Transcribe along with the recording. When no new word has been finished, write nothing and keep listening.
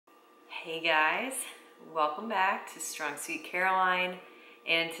Hey guys, welcome back to Strong Sweet Caroline,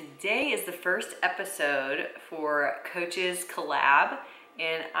 and today is the first episode for Coaches Collab,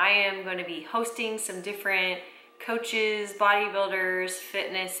 and I am going to be hosting some different coaches, bodybuilders,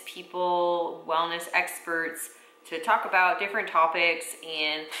 fitness people, wellness experts to talk about different topics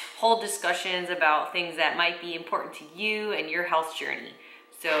and hold discussions about things that might be important to you and your health journey.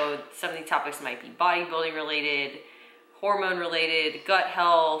 So some of these topics might be bodybuilding related, hormone related, gut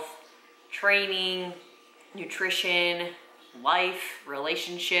health, training, nutrition, life,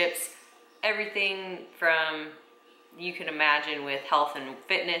 relationships, everything from you can imagine with health and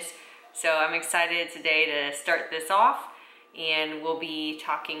fitness. So I'm excited today to start this off, and we'll be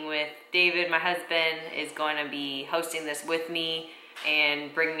talking with David. My husband is going to be hosting this with me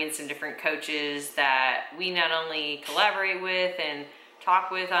and bringing in some different coaches that we not only collaborate with and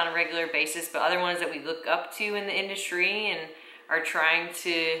talk with on a regular basis, but other ones that we look up to in the industry and are trying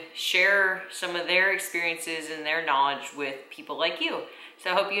to share some of their experiences and their knowledge with people like you. So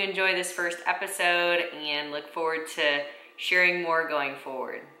I hope you enjoy this first episode and look forward to sharing more going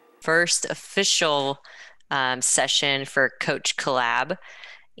forward. First official session for Coach Collab.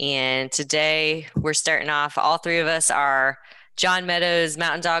 And today we're starting off, all three of us are John Meadows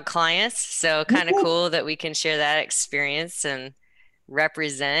Mountain Dog clients. So kind of cool that we can share that experience and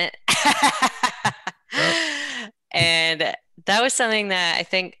represent. And that was something that I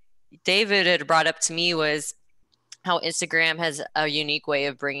think David had brought up to me, was how Instagram has a unique way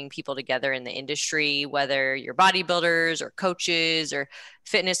of bringing people together in the industry, whether you're bodybuilders or coaches or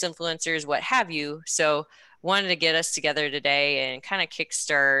fitness influencers, what have you. So wanted to get us together today and kind of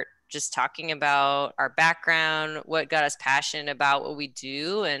kickstart just talking about our background, what got us passionate about what we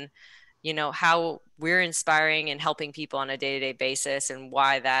do, and you know, how we're inspiring and helping people on a day-to-day basis and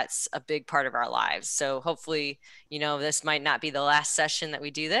why that's a big part of our lives. So hopefully, you know, this might not be the last session that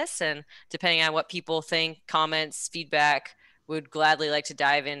we do this, and depending on what people think, comments, feedback, would gladly like to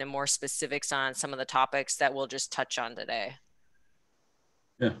dive into more specifics on some of the topics that we'll just touch on today.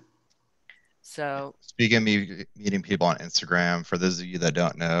 Yeah. So speaking of me meeting people on Instagram, for those of you that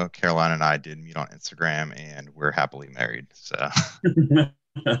don't know, Caroline and I did meet on Instagram and we're happily married. So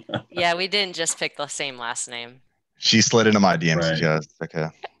yeah, we didn't just pick the same last name. She slid into my DMs. Right. Yes, okay.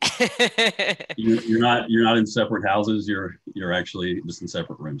 You're not in separate houses. You're actually just in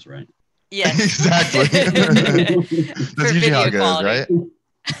separate rooms, right? Yes. Exactly. That's usually how it goes, right?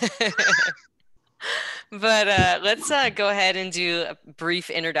 But let's go ahead and do a brief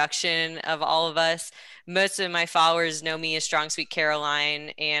introduction of all of us. Most of my followers know me as Strong Sweet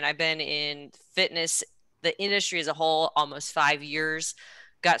Caroline, and I've been in fitness, the industry as a whole, almost 5 years.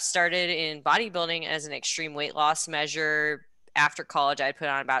 Got started in bodybuilding as an extreme weight loss measure. After college, I put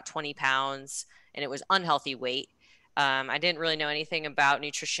on about 20 pounds, and it was unhealthy weight. I didn't really know anything about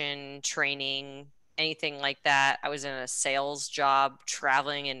nutrition, training, anything like that. I was in a sales job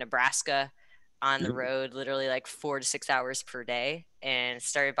traveling in Nebraska on the road, literally like 4 to 6 hours per day, and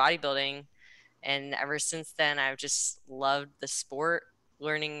started bodybuilding. And ever since then, I've just loved the sport,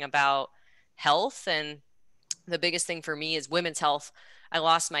 learning about health. And the biggest thing for me is women's health. I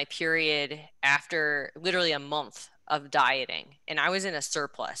lost my period after literally a month of dieting, and I was in a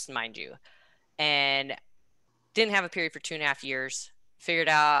surplus, mind you, and didn't have a period for 2.5 years. Figured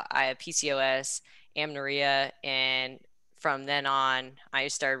out I had PCOS, amenorrhea, and from then on, I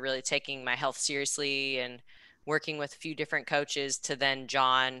started really taking my health seriously and working with a few different coaches to then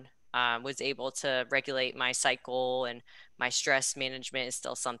John was able to regulate my cycle, and my stress management is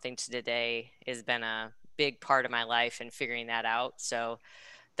still something to today has been a big part of my life and figuring that out. So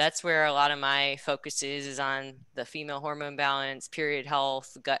that's where a lot of my focus is on the female hormone balance, period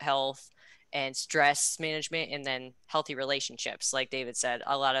health, gut health, and stress management, and then healthy relationships. Like David said,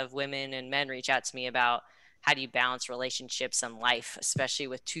 a lot of women and men reach out to me about how do you balance relationships and life, especially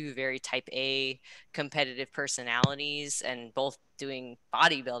with two very type A competitive personalities, and both doing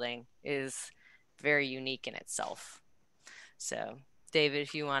bodybuilding is very unique in itself. So David,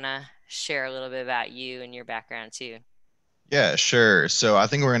 if you want to share a little bit about you and your background too. Yeah, sure. So I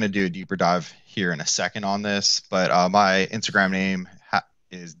think we're going to do a deeper dive here in a second on this, but my Instagram name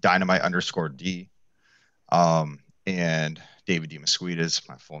is dynamite_D. And David DeMesquita is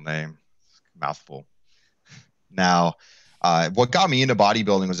my full name. Mouthful. Now, what got me into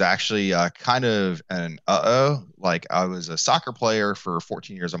bodybuilding was actually kind of an like I was a soccer player for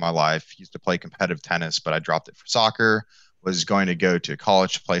 14 years of my life. Used to play competitive tennis, but I dropped it for soccer. Was going to go to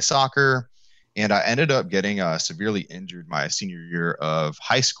college to play soccer, and I ended up getting severely injured my senior year of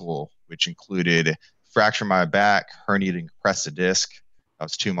high school, which included fracturing my back, herniated and compressed a disc. I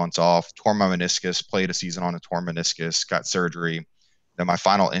was 2 months off, tore my meniscus, played a season on a torn meniscus, got surgery. Then my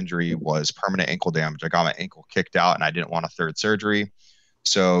final injury was permanent ankle damage. I got my ankle kicked out and I didn't want a third surgery.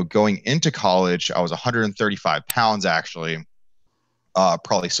 So going into college, I was 135 pounds actually,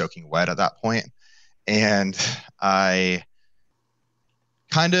 probably soaking wet at that point. And I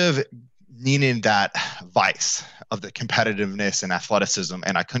kind of needed that vice of the competitiveness and athleticism,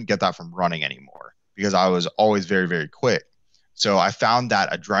 and I couldn't get that from running anymore because I was always very, very quick. So I found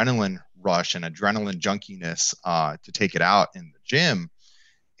that adrenaline rush and adrenaline junkiness to take it out in the gym,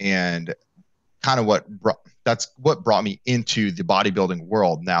 and kind of that's what brought me into the bodybuilding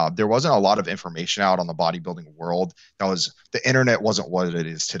world. Now, there wasn't a lot of information out on the bodybuilding world. The internet wasn't what it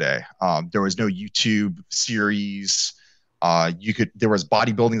is today. There was no YouTube series. There was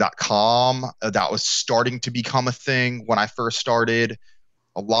bodybuilding.com that was starting to become a thing when I first started.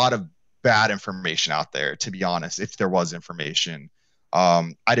 A lot of bad information out there, to be honest, if there was information.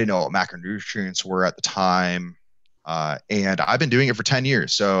 I didn't know what macronutrients were at the time. And I've been doing it for 10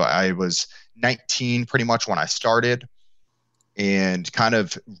 years. So I was 19 pretty much when I started, and kind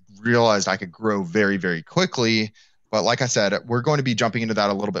of realized I could grow very, very quickly. But like I said, we're going to be jumping into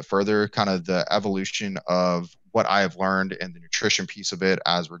that a little bit further, kind of the evolution of what I have learned and the nutrition piece of it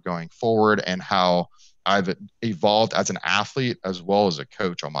as we're going forward, and how I've evolved as an athlete as well as a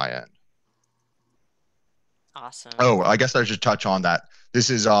coach on my end. Awesome. Oh, I guess I should touch on that. This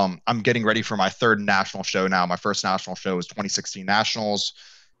is, I'm getting ready for my third national show now. My first national show was 2016 Nationals.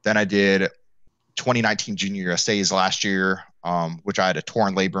 Then I did 2019 Junior USA's last year, which I had a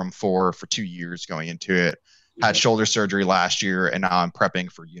torn labrum for 2 years going into it. Had shoulder surgery last year, and now I'm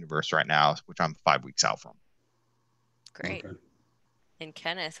prepping for Universe right now, which I'm 5 weeks out from. Great. Okay. And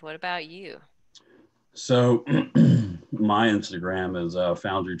Kenneth, what about you? So my Instagram is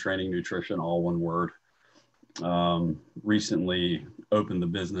Foundry Training Nutrition, all one word. Recently opened the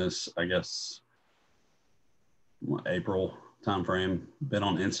business, I guess, April timeframe. Been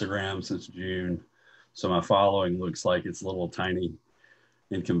on Instagram since June. So my following looks like it's a little tiny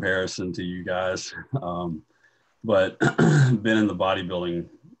in comparison to you guys. But been in the bodybuilding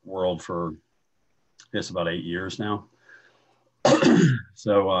world for, I guess, about 8 years now.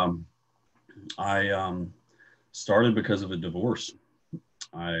 So I started because of a divorce.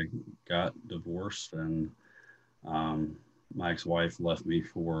 I got divorced, and my ex-wife left me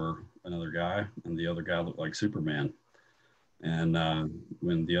for another guy, and the other guy looked like Superman. And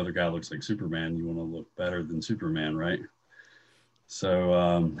when the other guy looks like Superman, you want to look better than Superman, right?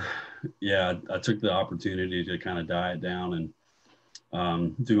 So yeah, I took the opportunity to kind of diet down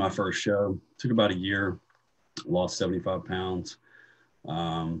and do my first show. Took about a year, lost 75 pounds.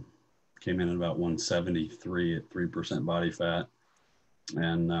 Came in at about 173 at 3% body fat,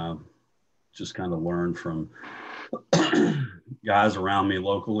 and just kind of learned from guys around me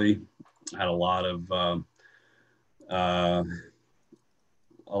locally. Had a lot of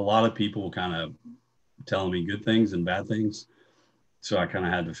people kind of telling me good things and bad things, so I kind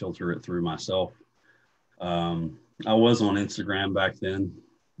of had to filter it through myself. I was on Instagram back then,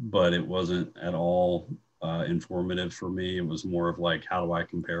 but it wasn't at all informative for me. It was more of like, how do I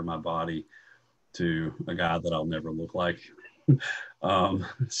compare my body to a guy that I'll never look like?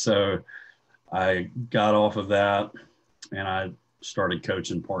 So I got off of that, and I started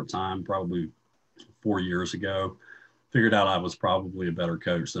coaching part-time probably 4 years ago. Figured out I was probably a better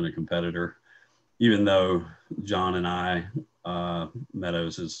coach than a competitor, even though John and I,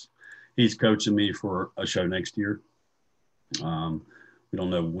 Meadows, he's coaching me for a show next year. We don't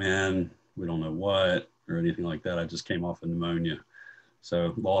know when, we don't know what, or anything like that. I just came off of pneumonia.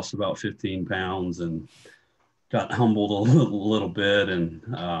 So lost about 15 pounds and got humbled a little bit. And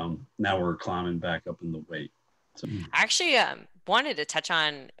now we're climbing back up in the weight. So. I actually wanted to touch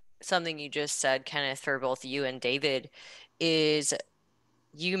on something you just said, Kenneth, for both you and David, is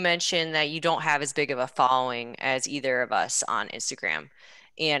you mentioned that you don't have as big of a following as either of us on Instagram.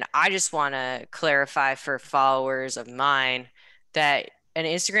 And I just want to clarify for followers of mine that an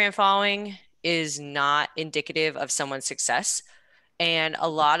Instagram following is not indicative of someone's success. And a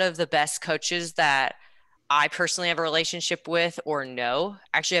lot of the best coaches that I personally have a relationship with or know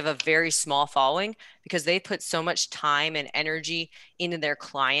actually have a very small following, because they put so much time and energy into their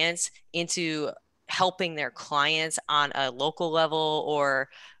clients, into helping their clients on a local level or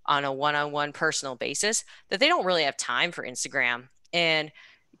on a one-on-one personal basis, that they don't really have time for Instagram. And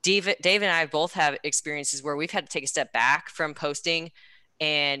Dave and I both have experiences where we've had to take a step back from posting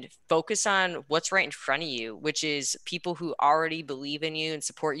and focus on what's right in front of you, which is people who already believe in you and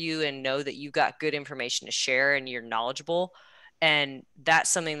support you and know that you've got good information to share and you're knowledgeable. And that's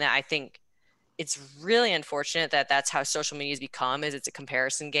something that I think it's really unfortunate that that's how social media has become, is it's a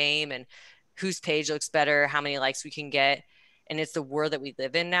comparison game and whose page looks better, how many likes we can get. and it's the world that we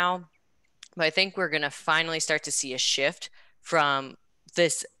live in now. But I think we're going to finally start to see a shift from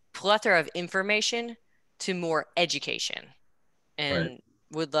this plethora of information to more education. And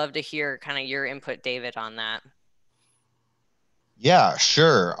would love to hear kind of your input, David, on that. Yeah,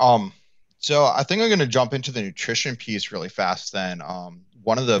 sure. So I think I'm going to jump into the nutrition piece really fast then.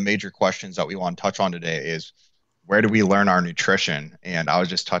 One of the major questions that we want to touch on today is, where do we learn our nutrition? And I was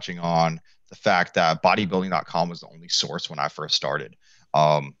just touching on the fact that bodybuilding.com was the only source when I first started.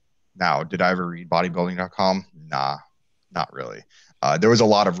 Now, did I ever read bodybuilding.com? Nah, not really. There was a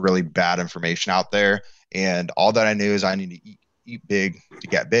lot of really bad information out there, and all that I knew is I need to eat big to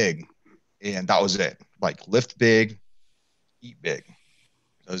get big, and that was it. Like, lift big, eat big.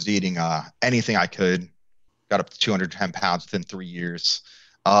 I was eating anything I could, got up to 210 pounds within 3 years.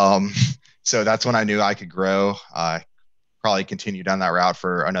 So that's when I knew I could grow. Probably continue down that route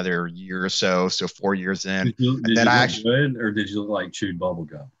for another year or so. So 4 years in. Did you look good, or did you look like chewed bubble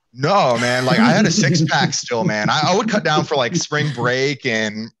gum? No, man. Like, I had a six pack still, man. I would cut down for like spring break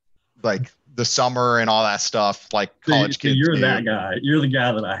and like the summer and all that stuff, like college kids. You're that guy. You're the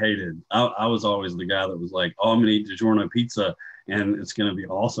guy that I hated. I was always the guy that was like, oh, I'm going to eat DiGiorno pizza and it's going to be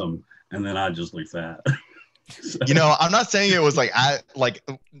awesome. And then I just look fat. So. You know, I'm not saying it was like,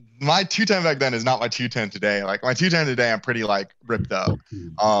 my 210 back then is not my 210 today. Like, my 210 today, I'm pretty like ripped up.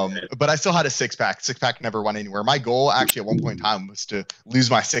 But I still had a six pack. Six pack never went anywhere. My goal actually at one point in time was to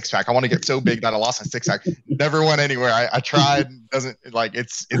lose my six pack. I want to get so big that I lost my six pack. Never went anywhere. I tried. Doesn't, like,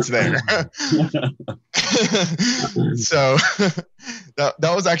 it's there. So that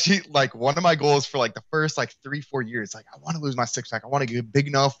was actually like one of my goals for like the first like 3-4 years. Like, I want to lose my six pack. I want to get big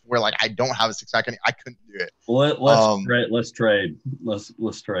enough where like I don't have a six pack and I couldn't do it. Well, let's trade.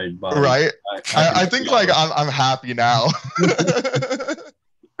 Let's trade. Bobby. Right. I think like I'm happy now.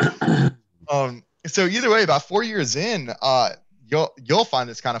 So either way, about 4 years in, you'll find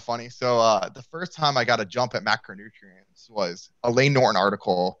this kind of funny. So the first time I got a jump at macronutrients was a Lane Norton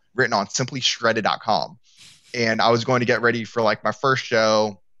article written on simplyshredded.com. And I was going to get ready for like my first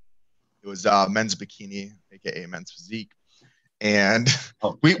show. It was men's bikini, aka men's physique. And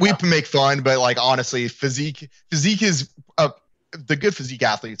we make fun, but like, honestly, physique is the good physique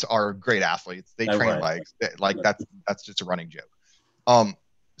athletes are great athletes. They train legs. Like, that's just a running joke.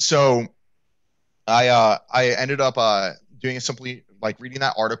 So I ended up doing it simply like reading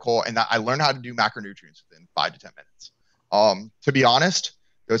that article, and that I learned how to do macronutrients within 5 to 10 minutes. To be honest,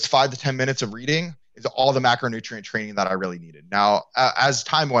 those 5 to 10 minutes of reading is all the macronutrient training that I really needed. Now, as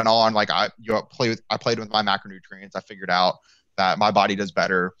time went on, like I played with my macronutrients. I figured out that my body does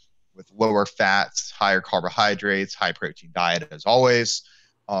better with lower fats, higher carbohydrates, high protein diet as always.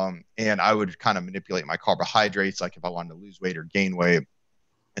 And I would kind of manipulate my carbohydrates, like if I wanted to lose weight or gain weight.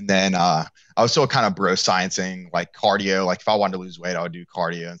 And then I was still kind of bro sciencing like cardio. Like, if I wanted to lose weight, I would do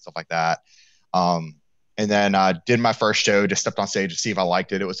cardio and stuff like that. And then did my first show, just stepped on stage to see if I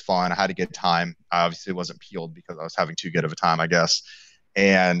liked it. It was fun. I had a good time. I obviously wasn't peeled because I was having too good of a time, I guess.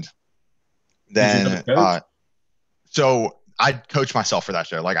 And then so I coached myself for that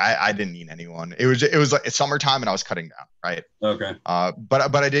show. Like, I didn't need anyone. It was like, it's summertime and I was cutting down, right? Okay.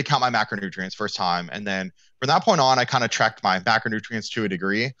 But I did count my macronutrients first time. And then from that point on, I kind of tracked my macronutrients to a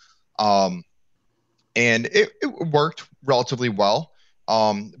degree. And it worked relatively well.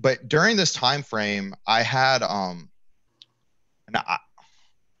 But during this time frame, I had a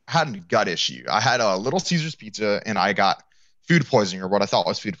gut issue. I had a Little Caesars pizza and I got food poisoning, or what I thought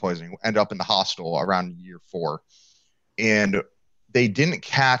was food poisoning. Ended up in the hospital around year 4. And they didn't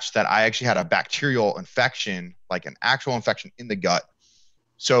catch that I actually had a bacterial infection, like an actual infection in the gut.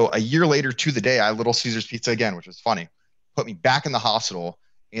 So a year later to the day, I had Little Caesars pizza again, which was funny, put me back in the hospital,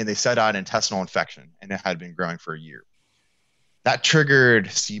 and they said I had an intestinal infection and it had been growing for a year. That triggered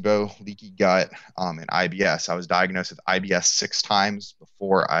SIBO, leaky gut, and IBS. I was diagnosed with IBS 6 times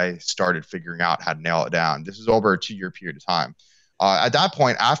before I started figuring out how to nail it down. This is over a 2-year period of time. At that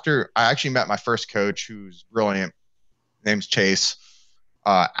point, after I actually met my first coach, who's brilliant, name's Chase,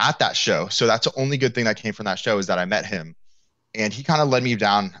 at that show. So that's the only good thing that came from that show, is that I met him. And he kind of led me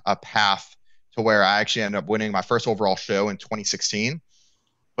down a path to where I actually ended up winning my first overall show in 2016.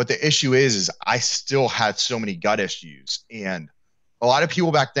 But the issue is I still had so many gut issues. And a lot of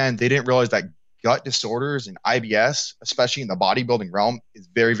people back then, they didn't realize that gut disorders and IBS, especially in the bodybuilding realm, is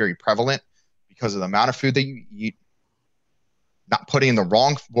very, very prevalent because of the amount of food that you eat, not putting in a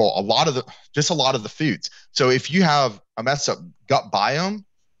lot of the foods. So if you have a messed up gut biome,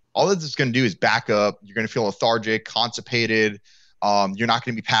 all that it's going to do is back up. You're going to feel lethargic, constipated. You're not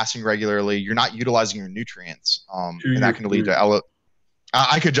going to be passing regularly. You're not utilizing your nutrients. And that can lead to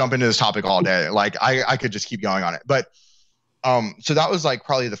I could jump into this topic all day. Like, I could just keep going on it. But So that was like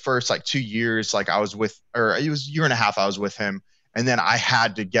probably the first like 2 years, like I was with, or it was a year and a half I was with him. And then I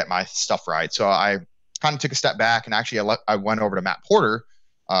had to get my stuff right. So I kind of took a step back and actually I went over to Matt Porter,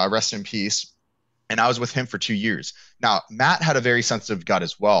 rest in peace. And I was with him for 2 years. Now, Matt had a very sensitive gut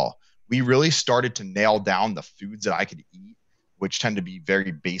as well. We really started to nail down the foods that I could eat, which tend to be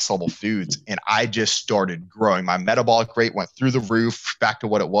very base level foods. And I just started growing. My metabolic rate went through the roof back to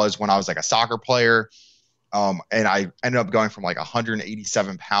what it was when I was like a soccer player. And I ended up going from like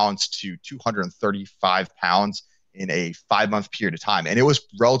 187 pounds to 235 pounds in a 5-month period of time. And it was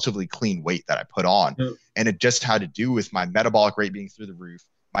relatively clean weight that I put on. And it just had to do with my metabolic rate being through the roof,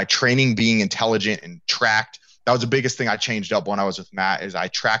 my training being intelligent and tracked. That was the biggest thing I changed up when I was with Matt is I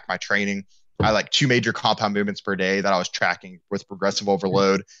tracked my training. I like 2 major compound movements per day that I was tracking with progressive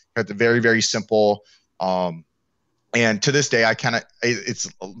overload. It's very, very simple. And to this day, it's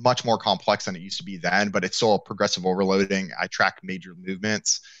much more complex than it used to be then, but it's still progressive overloading. I track major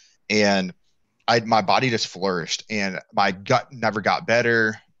movements and my body just flourished and my gut never got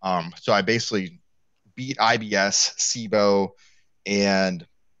better. So I basically beat IBS, SIBO, and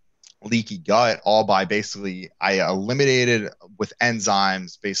leaky gut all by basically I eliminated with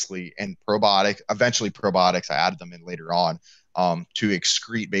enzymes basically and eventually probiotics. I added them in later on to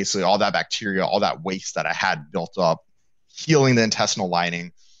excrete basically all that bacteria, all that waste that I had built up, healing the intestinal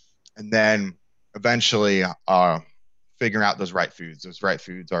lining, and then eventually figuring out those right foods. Those right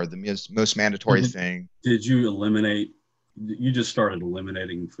foods are the most mandatory thing. Did you eliminate? You just started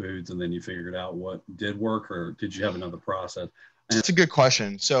eliminating foods and then you figured out what did work, or did you have another process? That's a good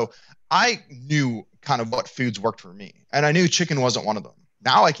question. So I knew kind of what foods worked for me, and I knew chicken wasn't one of them.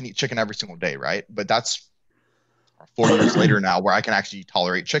 Now I can eat chicken every single day, right? But that's 4 years later now where I can actually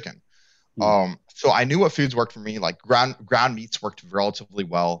tolerate chicken. So I knew what foods worked for me. Like ground meats worked relatively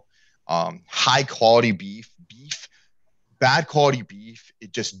well. High quality beef, bad quality beef,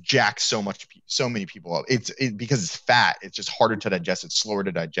 it just jacks so many people up. Because it's fat, it's just harder to digest. It's slower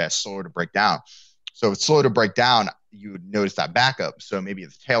to digest, slower to break down. So if it's slow to break down, you would notice that backup. So maybe at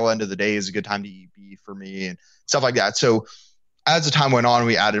the tail end of the day is a good time to eat beef for me and stuff like that. So as the time went on,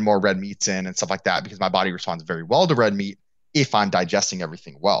 we added more red meats in and stuff like that because my body responds very well to red meat if I'm digesting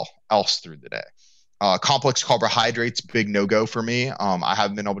everything well else through the day. Complex carbohydrates, big no-go for me. I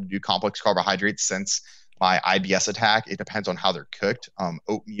haven't been able to do complex carbohydrates since my IBS attack. It depends on how they're cooked.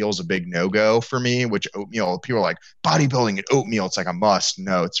 Oatmeal is a big no-go for me, which oatmeal, people are like, bodybuilding and oatmeal, it's like a must.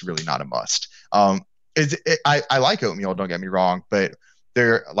 No, it's really not a must. I like oatmeal, don't get me wrong, but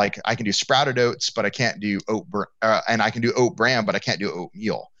they're like, I can do sprouted oats, but I can't do and I can do oat bran, but I can't do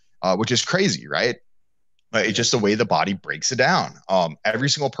oatmeal, which is crazy, right? But it's just the way the body breaks it down. Every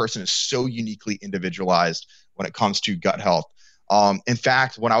single person is so uniquely individualized when it comes to gut health. In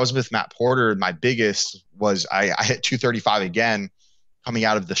fact, when I was with Matt Porter, my biggest was I hit 235 again coming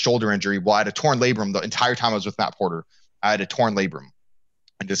out of the shoulder injury. Well, I had a torn labrum the entire time I was with Matt Porter. I had a torn labrum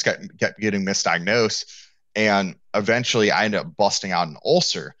and just kept getting misdiagnosed. And eventually I ended up busting out an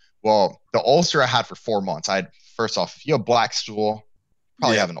ulcer. Well, the ulcer I had for 4 months. First off, if you have black stool,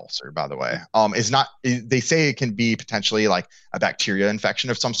 probably have an ulcer, by the way. They say it can be potentially like a bacteria infection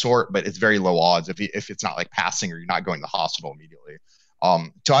of some sort, but it's very low odds if it's not like passing or you're not going to the hospital immediately.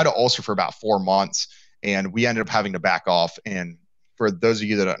 So I had an ulcer for about 4 months and we ended up having to back off. And for those of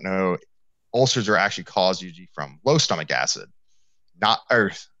you that don't know, ulcers are actually caused usually from low stomach acid,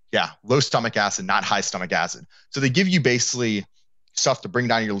 low stomach acid, not high stomach acid. So they give you basically stuff to bring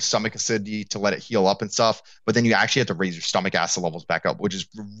down your stomach acidity to let it heal up and stuff, but then you actually have to raise your stomach acid levels back up, which is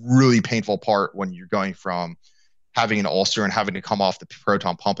a really painful part when you're going from having an ulcer and having to come off the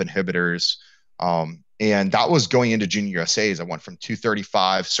proton pump inhibitors. And that was going into junior USAs. I went from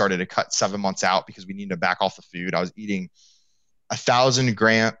 235, started to cut 7 months out because we needed to back off the food. I was eating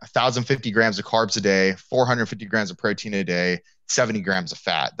 1,050 grams of carbs a day, 450 grams of protein a day, 70 grams of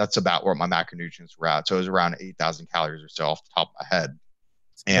fat. That's about where my macronutrients were at. So it was around 8,000 calories or so off the top of my head.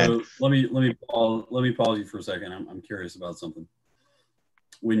 And so let me pause you for a second. I'm curious about something.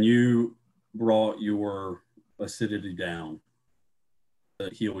 When you brought your acidity down to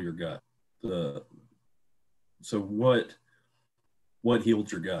heal your gut, so what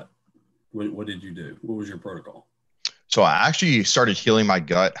healed your gut? What did you do? What was your protocol? So I actually started healing my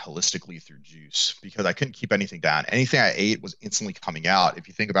gut holistically through juice because I couldn't keep anything down. Anything I ate was instantly coming out. If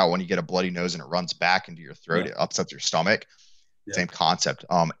you think about when you get a bloody nose and it runs back into your throat, it upsets your stomach. Same concept.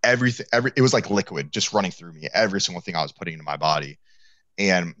 It was like liquid just running through me, every single thing I was putting into my body.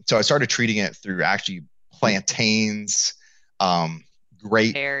 And so I started treating it through actually plantains,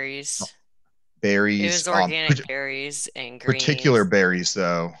 great berries. It was organic berries and greens. Particular berries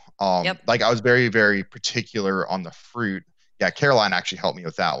though. Like I was very, very particular on the fruit. Caroline actually helped me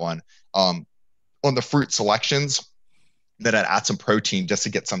with that one. On the fruit selections, that I'd add some protein just to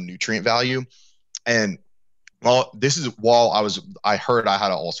get some nutrient value. And well, this is while I heard I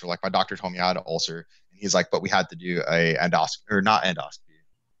had an ulcer. Like my doctor told me I had an ulcer, and he's like, but we had to do a endoscopy, or not endoscopy.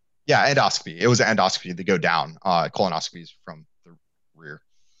 Yeah, endoscopy. It was an endoscopy to go down. Colonoscopies from the rear.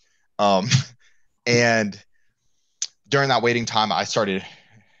 And during that waiting time, I started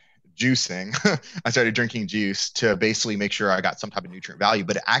juicing. I started drinking juice to basically make sure I got some type of nutrient value,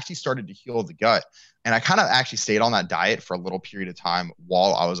 but it actually started to heal the gut. And I kind of actually stayed on that diet for a little period of time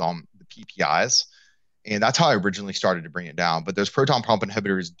while I was on the PPIs. And that's how I originally started to bring it down. But those proton pump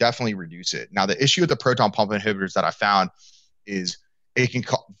inhibitors definitely reduce it. Now, the issue with the proton pump inhibitors that I found is it can,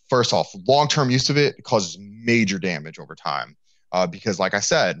 first off, long-term use of it causes major damage over time. Because like I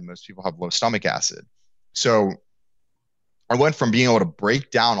said, most people have low stomach acid. So I went from being able to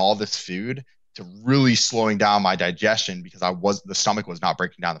break down all this food to really slowing down my digestion because the stomach was not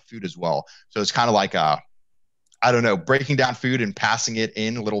breaking down the food as well. So it's kind of like I don't know, breaking down food and passing it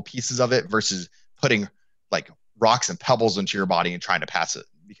in little pieces of it versus putting like rocks and pebbles into your body and trying to pass it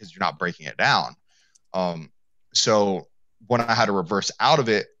because you're not breaking it down. So when I had to reverse out of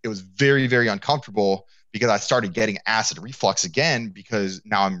it, it was very, very uncomfortable because I started getting acid reflux again because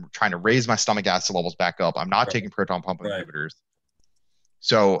now I'm trying to raise my stomach acid levels back up. I'm not taking proton pump inhibitors.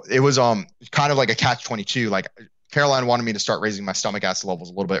 So it was kind of like a catch-22. Like Caroline wanted me to start raising my stomach acid levels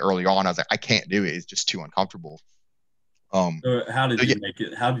a little bit early on. I was like, I can't do it. It's just too uncomfortable. So how did you make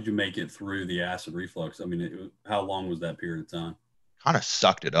it? How did you make it through the acid reflux? I mean, how long was that period of time? Kind of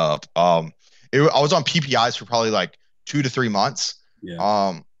sucked it up. I was on PPIs for probably like 2 to 3 months.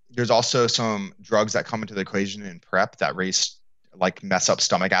 Yeah. There's also some drugs that come into the equation in prep that mess up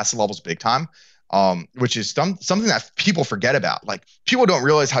stomach acid levels big time. Which is something that people forget about. Like people don't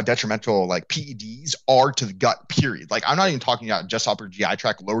realize how detrimental like PEDs are to the gut, period. Like I'm not even talking about just upper GI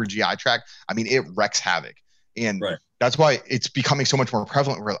tract, lower GI tract. I mean, it wrecks havoc. And that's why it's becoming so much more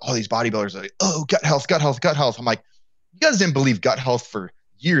prevalent where all these bodybuilders are like, oh, gut health, gut health, gut health. I'm like, you guys didn't believe gut health for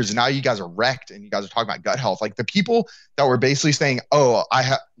years. And now you guys are wrecked and you guys are talking about gut health. Like the people that were basically saying, oh, I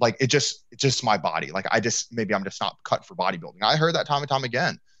have like, it's just my body. Like maybe I'm just not cut for bodybuilding. I heard that time and time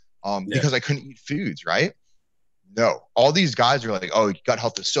again. Because I couldn't eat foods, right? No, all these guys are like, oh, gut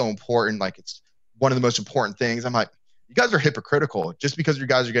health is so important. Like it's one of the most important things. I'm like, you guys are hypocritical just because you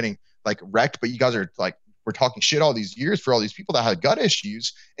guys are getting like wrecked, but you guys are like, we're talking shit all these years for all these people that had gut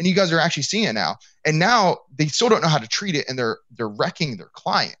issues and you guys are actually seeing it now. And now they still don't know how to treat it and they're wrecking their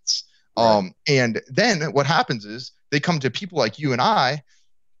clients. Right. And then what happens is they come to people like you and I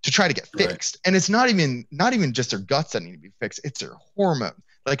to try to get fixed. Right. And it's not even just their guts that need to be fixed. It's their hormone.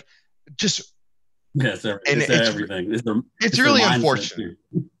 Like just it's everything. It's really unfortunate.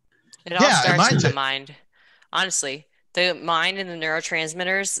 It all starts in the mind. Honestly, the mind and the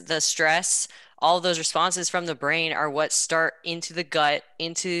neurotransmitters, the stress, all of those responses from the brain are what start into the gut,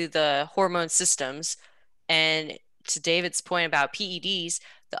 into the hormone systems. And to David's point about PEDs,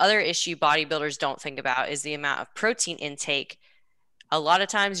 the other issue bodybuilders don't think about is the amount of protein intake. A lot of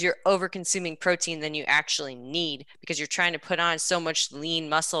times you're over consuming protein than you actually need because you're trying to put on so much lean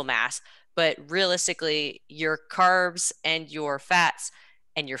muscle mass. But realistically, your carbs and your fats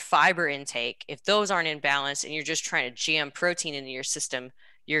and your fiber intake, if those aren't in balance and you're just trying to jam protein into your system,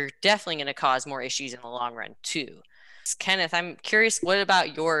 you're definitely going to cause more issues in the long run too. Kenneth, I'm curious, what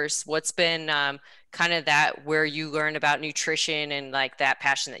about yours? What's been kind of that where you learned about nutrition and like that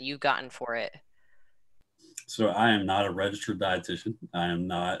passion that you've gotten for it? So I am not a registered dietitian. I am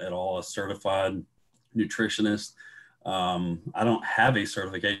not at all a certified nutritionist. I don't have a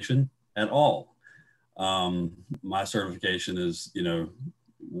certification at all. My certification is,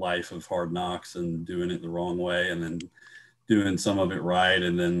 life of hard knocks and doing it the wrong way and then doing some of it right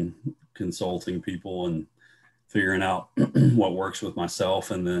and then consulting people and figuring out what works with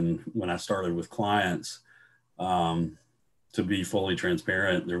myself. And then when I started with clients, to be fully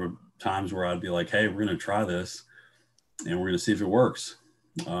transparent, there were times where I'd be like, hey, we're going to try this and we're going to see if it works.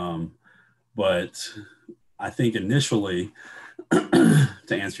 But I think initially, to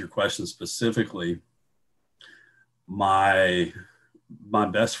answer your question specifically, my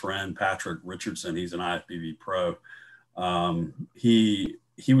best friend, Patrick Richardson, he's an IFBB pro.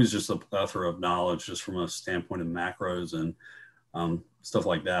 He was just a plethora of knowledge just from a standpoint of macros and stuff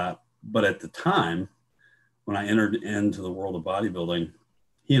like that. But at the time, when I entered into the world of bodybuilding,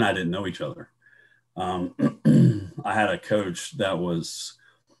 he and I didn't know each other. I had a coach that was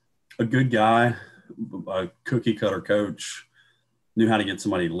a good guy, a cookie cutter coach, knew how to get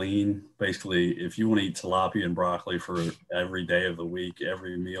somebody lean. Basically, if you want to eat tilapia and broccoli for every day of the week,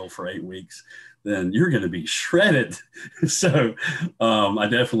 every meal for 8 weeks, then you're going to be shredded. So I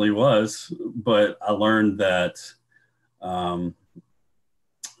definitely was, but I learned that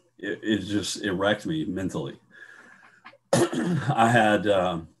it wrecked me mentally. I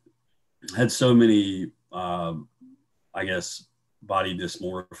had so many, I guess, body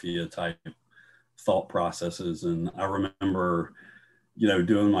dysmorphia type thought processes. And I remember,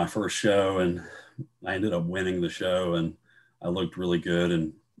 doing my first show, and I ended up winning the show, and I looked really good.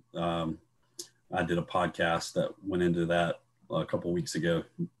 And I did a podcast that went into that a couple of weeks ago.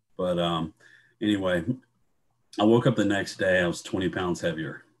 But anyway, I woke up the next day, I was 20 pounds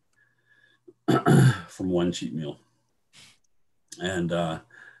heavier from one cheat meal. And I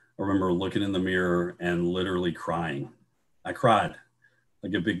remember looking in the mirror and literally crying. I cried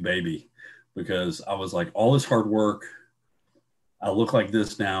like a big baby, because I was like, all this hard work, I look like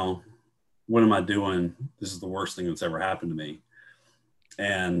this now. What am I doing? This is the worst thing that's ever happened to me.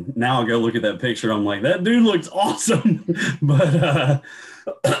 And now I go look at that picture. I'm like, that dude looks awesome. But,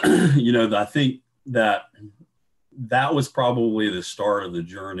 I think that was probably the start of the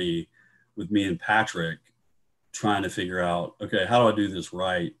journey with me and Patrick, trying to figure out, okay, how do I do this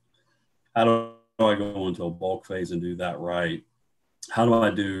right? How do I go into a bulk phase and do that right? How do I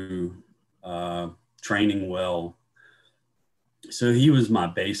do training well? So he was my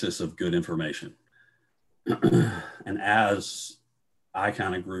basis of good information. And as I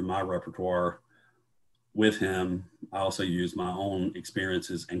kind of grew my repertoire with him, I also used my own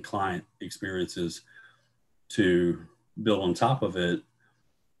experiences and client experiences to build on top of it.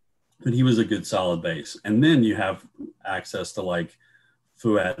 But he was a good solid base. And then you have access to like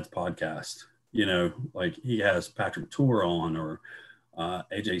Fuad's podcast, like he has Patrick Tour on, or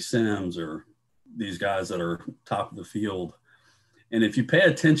AJ Sims, or these guys that are top of the field. And if you pay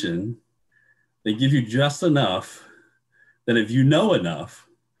attention, they give you just enough that if you know enough,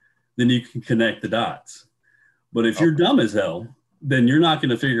 then you can connect the dots. But if you're dumb as hell, then you're not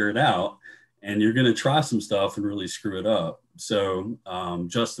going to figure it out, and you're going to try some stuff and really screw it up. So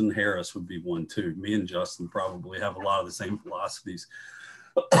Justin Harris would be one too. Me and Justin probably have a lot of the same philosophies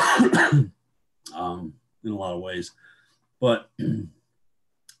in a lot of ways. But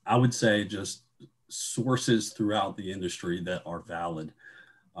I would say just sources throughout the industry that are valid.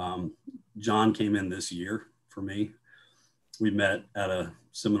 John came in this year for me. We met at a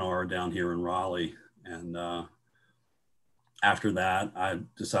seminar down here in Raleigh. And after that, I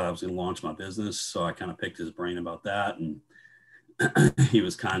decided I was going to launch my business. So I kind of picked his brain about that. And he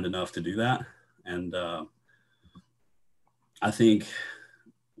was kind enough to do that. And I think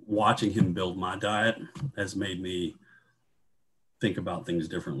watching him build my diet has made me think about things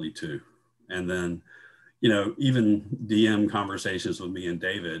differently too. And then, even DM conversations with me and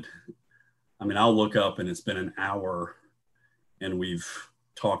David, I mean, I'll look up and it's been an hour and we've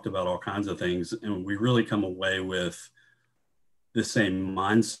talked about all kinds of things, and we really come away with the same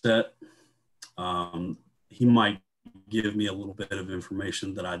mindset. He might give me a little bit of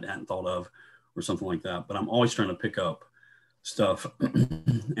information that I hadn't thought of or something like that, but I'm always trying to pick up stuff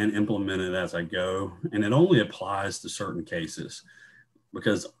and implement it as I go. And it only applies to certain cases,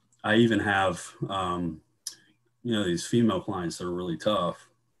 because I even have, these female clients that are really tough.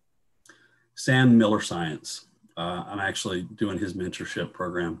 Sam Miller Science. I'm actually doing his mentorship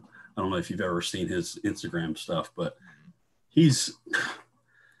program. I don't know if you've ever seen his Instagram stuff, but he's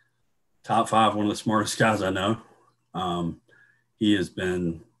top 5, one of the smartest guys I know. He has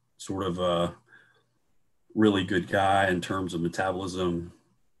been sort of a really good guy in terms of metabolism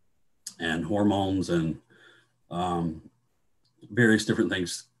and hormones and various different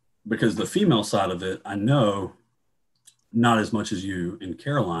things, because the female side of it, I know not as much as you and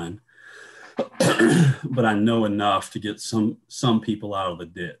Caroline, but I know enough to get some people out of the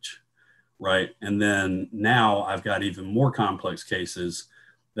ditch, right? And then now I've got even more complex cases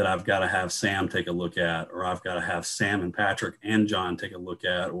that I've got to have Sam take a look at, or I've got to have Sam and Patrick and John take a look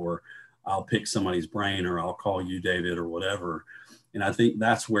at, or I'll pick somebody's brain, or I'll call you, David, or whatever. And I think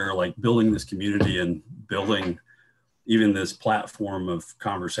that's where, like, building this community and building even this platform of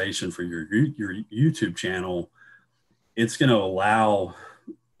conversation for your YouTube channel, it's going to allow,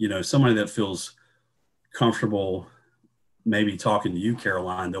 somebody that feels comfortable maybe talking to you,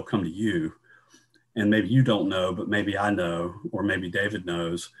 Caroline, they'll come to you. And maybe you don't know, but maybe I know, or maybe David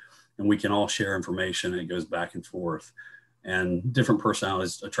knows, and we can all share information, and it goes back and forth. And different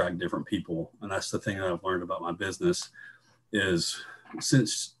personalities attract different people. And that's the thing that I've learned about my business is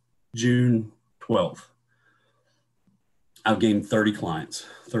since June 12th, I've gained 33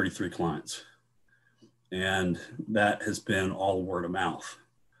 clients. And that has been all word of mouth.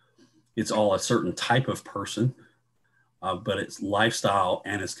 It's all a certain type of person, but it's lifestyle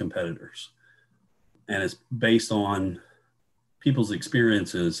and it's competitors. and it's based on people's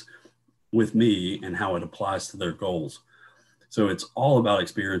experiences with me and how it applies to their goals. So it's all about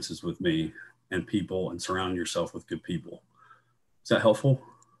experiences with me and people, and surrounding yourself with good people. Is that helpful?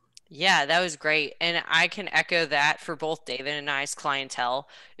 Yeah, that was great. And I can echo that for both David and I's clientele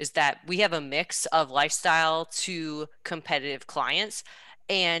is that we have a mix of lifestyle to competitive clients.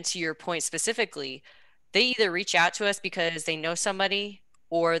 And to your point specifically, they either reach out to us because they know somebody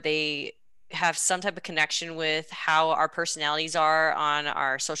or they have some type of connection with how our personalities are on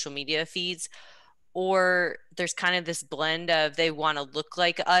our social media feeds, or there's kind of this blend of they want to look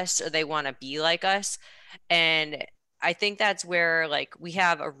like us or they want to be like us. And I think that's where like we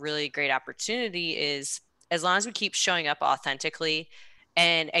have a really great opportunity is as long as we keep showing up authentically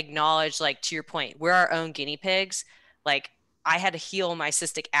and acknowledge, like to your point, we're our own guinea pigs. Like I had to heal my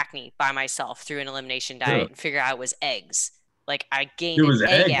cystic acne by myself through an elimination Yeah. diet and figure out it was eggs. Like I It gained an was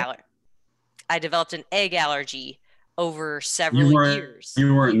egg egg. allergy. I developed an egg allergy over You several weren't years.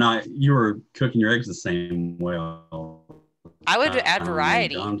 you weren't not you were cooking your eggs the same way all I the would add time, like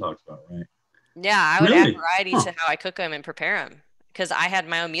variety. John talks about, right? Yeah, I would add Really? variety Huh. to how I cook them and prepare them because I had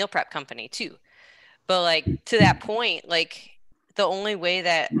my own meal prep company too. But like to that point, like the only way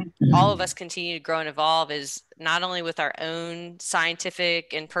that all of us continue to grow and evolve is not only with our own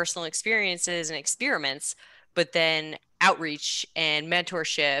scientific and personal experiences and experiments, but then outreach and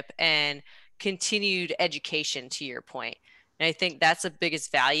mentorship and continued education to your point. And I think that's the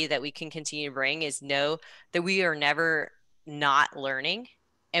biggest value that we can continue to bring is know that we are never not learning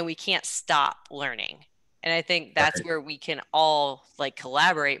and we can't stop learning. And I think that's Right. where we can all like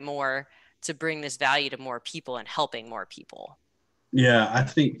collaborate more to bring this value to more people and helping more people. Yeah, I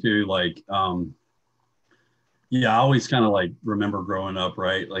think too, like, yeah, I always kind of like remember growing up,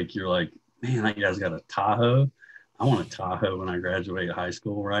 right? Like you're like, man, that guy's got a Tahoe. I want a Tahoe when I graduate high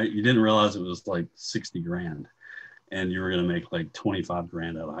school, right? You didn't realize it was like 60 grand and you were going to make like 25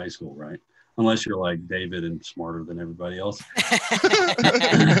 grand out of high school, right? Unless you're like David and smarter than everybody else.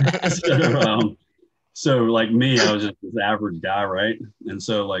 So like me, I was just this average guy, right? And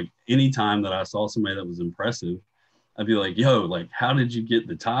so like anytime that I saw somebody that was impressive, I'd be like, yo, like, how did you get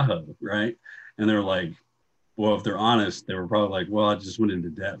the Tahoe, right? And they're like, well, if they're honest, they were probably like, well, I just went into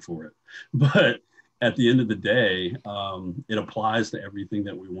debt for it. But at the end of the day, it applies to everything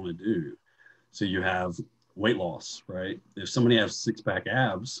that we want to do. So you have weight loss, right? If somebody has six-pack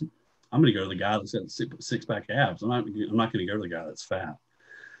abs, I'm going to go to the guy that's got six-pack abs. I'm not going to go to the guy that's fat.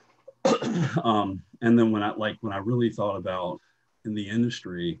 And then when I really thought about in the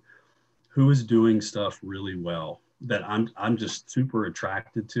industry, who is doing stuff really well that I'm just super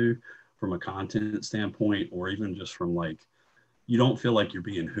attracted to from a content standpoint, or even just from like, you don't feel like you're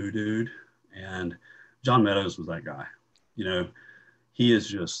being hoodooed. And John Meadows was that guy. You know, he is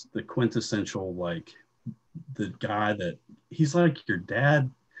just the quintessential, like the guy that he's like your dad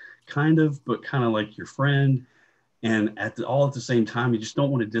kind of, but kind of like your friend. And all at the same time, you just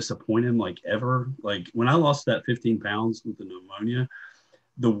don't want to disappoint him like ever. Like when I lost that 15 pounds with the pneumonia,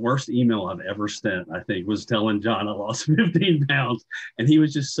 the worst email I've ever sent, I think, was telling John I lost 15 pounds. And he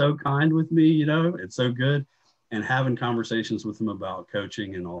was just so kind with me, you know, it's so good. And having conversations with him about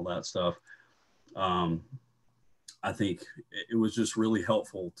coaching and all that stuff, I think it was just really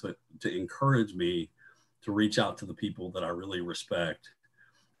helpful to encourage me to reach out to the people that I really respect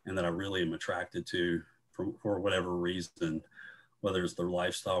and that I really am attracted to for whatever reason, whether it's their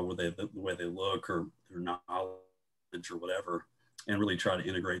lifestyle, the way they look, or their knowledge, or whatever, and really try to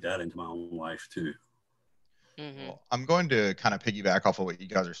integrate that into my own life too. Mm-hmm. Well, I'm going to kind of piggyback off of what you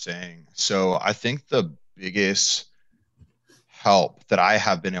guys are saying. So I think the biggest help that I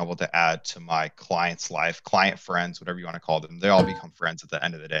have been able to add to my client's life, client friends, whatever you want to call them, they all become friends at the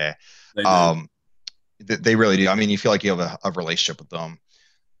end of the day. They do. They really do. I mean, you feel like you have a relationship with them,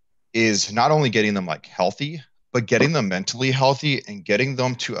 is not only getting them like healthy, but getting them mentally healthy and getting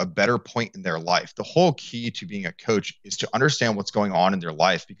them to a better point in their life. The whole key to being a coach is to understand what's going on in their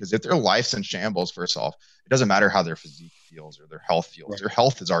life, because if their life's in shambles, first off, it doesn't matter how their physique feels or their health feels. Right. Their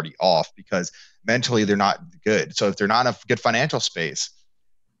health is already off because mentally they're not good. So if they're not in a good financial space,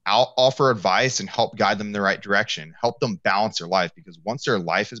 I'll offer advice and help guide them in the right direction, help them balance their life, because once their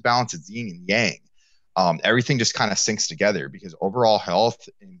life is balanced, it's yin and yang. Everything just kind of syncs together, because overall health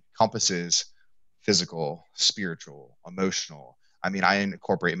encompasses physical, spiritual, emotional. I mean, I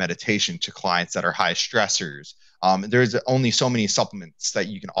incorporate meditation to clients that are high stressors. There's only so many supplements that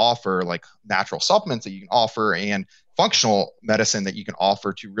you can offer, like natural supplements that you can offer and functional medicine that you can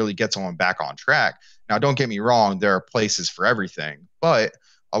offer to really get someone back on track. Now, don't get me wrong, there are places for everything, but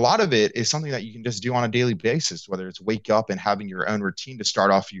a lot of it is something that you can just do on a daily basis, whether it's wake up and having your own routine to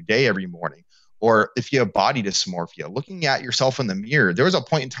start off your day every morning, Or if you have body dysmorphia, looking at yourself in the mirror. There was a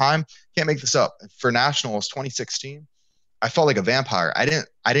point in time, can't make this up, for nationals 2016, I felt like a vampire. I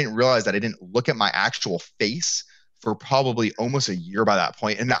didn't realize that I didn't look at my actual face for probably almost a year by that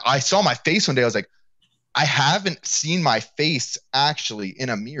point. And I saw my face one day. I was like, I haven't seen my face actually in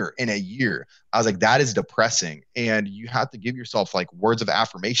a mirror in a year. I was like, that is depressing. And you have to give yourself like words of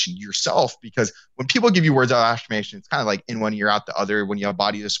affirmation yourself, because when people give you words of affirmation, it's kind of like in one ear out the other when you have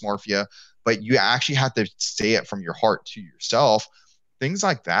body dysmorphia, but you actually have to say it from your heart to yourself. Things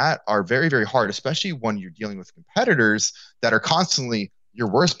like that are very, very hard, especially when you're dealing with competitors that are constantly, your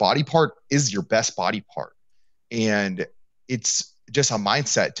worst body part is your best body part. And it's just a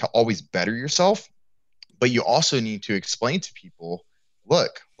mindset to always better yourself. But you also need to explain to people,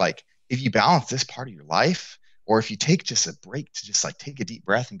 look, like if you balance this part of your life, or if you take just a break to just like take a deep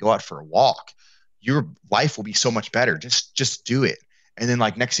breath and go out for a walk, your life will be so much better. Just do it. And then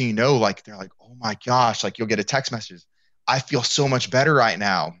like next thing you know, like they're like, oh my gosh, like you'll get a text message, I feel so much better right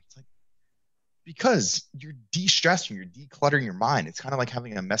now. It's like, because you're de-stressing, you're decluttering your mind. It's kind of like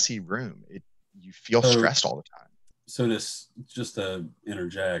having a messy room. You feel stressed all the time. So this, just to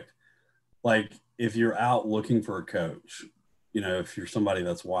interject, like if you're out looking for a coach, you know, if you're somebody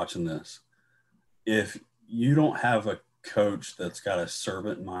that's watching this, if you don't have a coach that's got a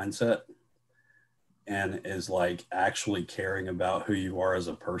servant mindset and is like actually caring about who you are as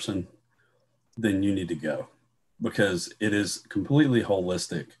a person, then you need to go, because it is completely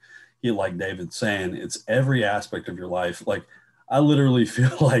holistic. Like David's saying, it's every aspect of your life. Like I literally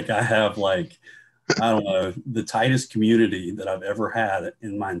feel like I have like, I don't know, the tightest community that I've ever had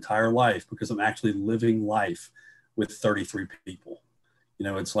in my entire life, because I'm actually living life with 33 people. You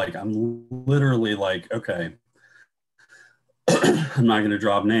know, it's like, I'm literally like, okay, I'm not going to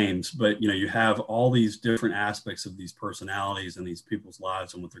drop names, but you know, you have all these different aspects of these personalities and these people's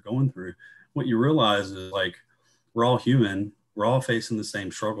lives and what they're going through. What you realize is like, we're all human. We're all facing the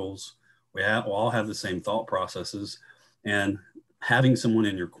same struggles. We'll all have the same thought processes, and having someone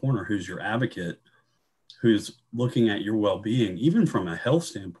in your corner who's your advocate, who's looking at your well-being, even from a health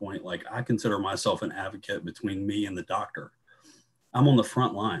standpoint. Like I consider myself an advocate between me and the doctor. I'm on the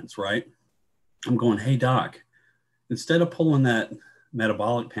front lines, right? I'm going, hey doc, instead of pulling that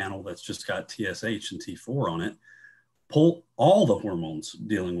metabolic panel that's just got TSH and T4 on it, pull all the hormones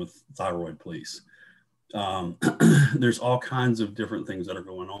dealing with thyroid, please. There's all kinds of different things that are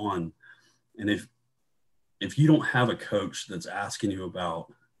going on. And if you don't have a coach that's asking you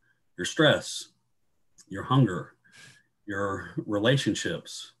about your stress, your hunger, your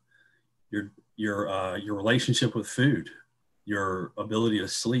relationships, your relationship with food, your ability to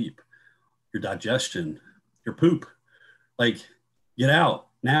sleep, your digestion, your poop, like get out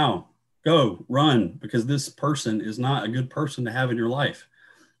now, go run, because this person is not a good person to have in your life.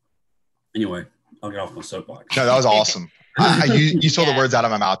 Anyway, I'll get off my soapbox. No, that was awesome. You stole the words out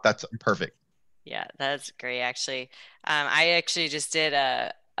of my mouth. That's perfect. Yeah, that's great. Actually, I actually just did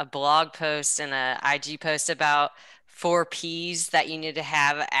a blog post and a IG post about 4 P's that you need to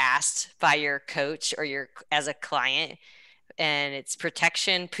have asked by your coach or as a client. And it's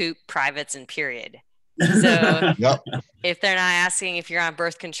protection, poop, privates, and period. So yep. If they're not asking if you're on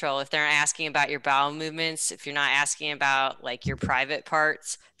birth control, if they're not asking about your bowel movements, if you're not asking about like your private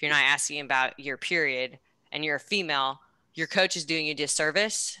parts, if you're not asking about your period and you're a female, your coach is doing you a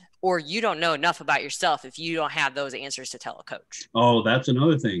disservice, or you don't know enough about yourself if you don't have those answers to tell a coach. Oh, that's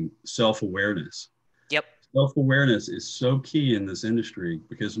another thing. Self-awareness. Yep. Self-awareness is so key in this industry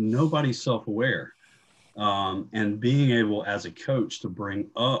because nobody's self-aware. And being able as a coach to bring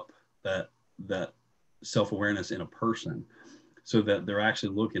up that self-awareness in a person so that they're actually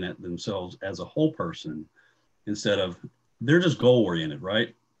looking at themselves as a whole person instead of, they're just goal-oriented,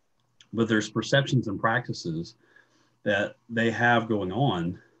 right? But there's perceptions and practices that they have going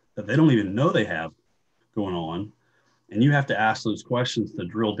on that they don't even know they have going on. And you have to ask those questions to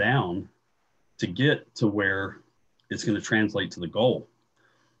drill down to get to where it's going to translate to the goal,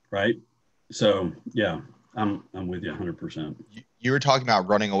 right? So yeah, I'm with you 100%. You were talking about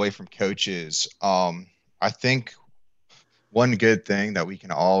running away from coaches. I think one good thing that we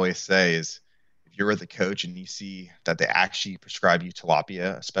can always say is if you're with a coach and you see that they actually prescribe you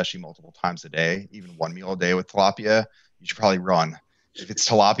tilapia, especially multiple times a day, even one meal a day with tilapia, you should probably run. If it's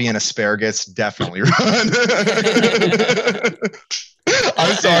tilapia and asparagus, definitely run.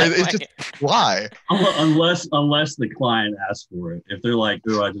 I'm sorry. It's just why? Unless the client asks for it. If they're like,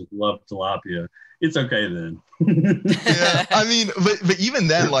 "Oh, I just love tilapia," it's okay then. Yeah, I mean, but even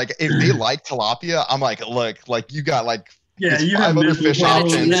then, like if they like tilapia, I'm like, look, like you got like Yeah, his you 5 have other mental fish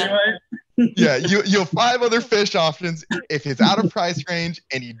problems options. anyway. Yeah, you have 5 other fish options. If it's out of price range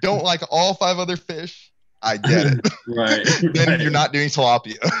and you don't like all 5 other fish, I get it. Right. Then right. you're not doing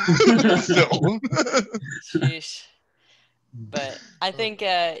tilapia. So. Sheesh. But I think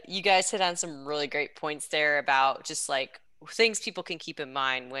you guys hit on some really great points there about just like things people can keep in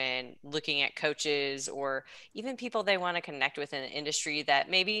mind when looking at coaches or even people they want to connect with in the industry that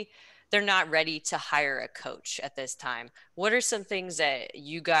maybe they're not ready to hire a coach at this time. What are some things that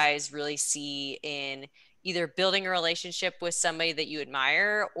you guys really see in either building a relationship with somebody that you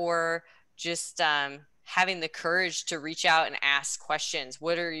admire or just having the courage to reach out and ask questions?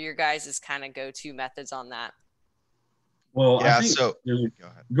 What are your guys' kind of go-to methods on that? Well, Yeah, I think so go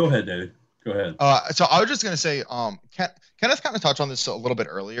ahead. Go ahead, David. Go ahead. So I was just gonna say, Kenneth kind of touched on this a little bit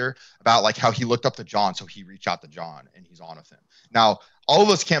earlier about like how he looked up to John, so he reached out to John and he's on with him. Now, all of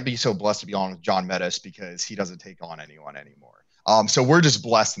us can't be so blessed to be on with John Meadows because he doesn't take on anyone anymore. So we're just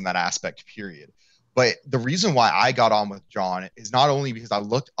blessed in that aspect, period. But the reason why I got on with John is not only because I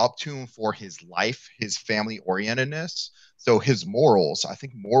looked up to him for his life, his family orientedness, so his morals. I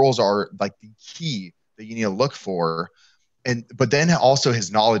think morals are like the key that you need to look for. But then also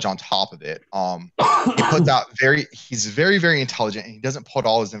his knowledge on top of it. He puts out he's very, very intelligent and he doesn't put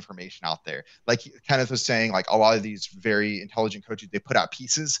all his information out there. Like Kenneth was saying, like a lot of these very intelligent coaches, they put out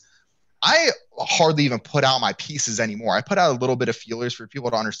pieces. I hardly even put out my pieces anymore. I put out a little bit of feelers for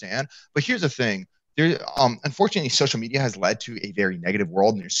people to understand. But here's the thing. Unfortunately, social media has led to a very negative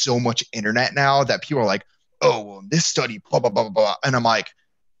world. And there's so much internet now that people are like, oh, well, this study, blah, blah, blah, blah. And I'm like,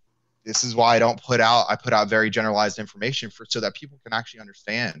 this is why I put out very generalized information so that people can actually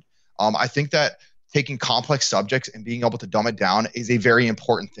understand. I think that taking complex subjects and being able to dumb it down is a very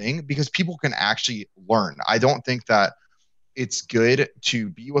important thing because people can actually learn. I don't think that it's good to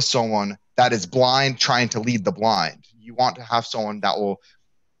be with someone that is blind trying to lead the blind. You want to have someone that will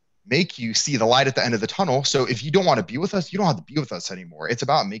make you see the light at the end of the tunnel. So if you don't want to be with us, you don't have to be with us anymore. It's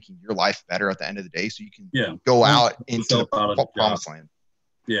about making your life better at the end of the day so you can go out into the promised land.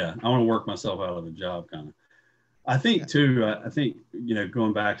 Yeah, I want to work myself out of the job, kind of. I think too. I think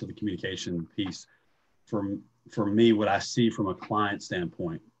going back to the communication piece, for me, what I see from a client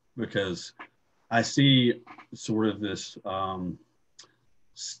standpoint, because I see sort of this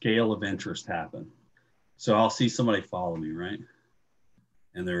scale of interest happen. So I'll see somebody follow me, right,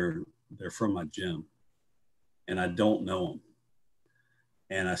 and they're from my gym, and I don't know them,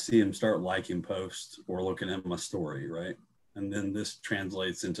 and I see them start liking posts or looking at my story, right. And then this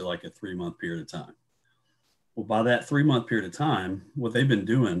translates into like a 3-month period of time. Well, by that 3-month period of time, what they've been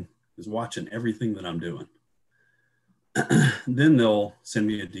doing is watching everything that I'm doing. Then they'll send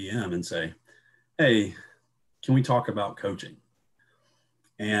me a DM and say, hey, can we talk about coaching?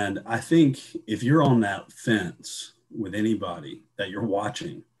 And I think if you're on that fence with anybody that you're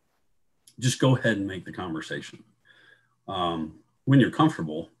watching, just go ahead and make the conversation when you're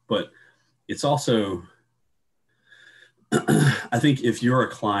comfortable. But it's also, I think if you're a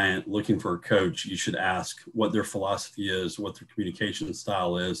client looking for a coach, you should ask what their philosophy is, what their communication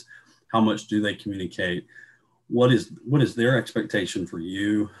style is, how much do they communicate, what is their expectation for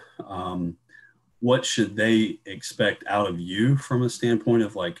you, what should they expect out of you from a standpoint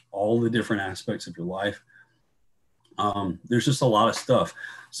of like all the different aspects of your life. There's just a lot of stuff.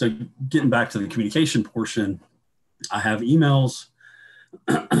 So getting back to the communication portion, I have emails,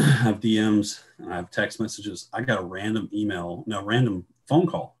 I have DMs, I have text messages. I got a random phone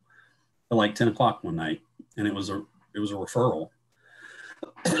call at like 10 o'clock one night. And it was a referral.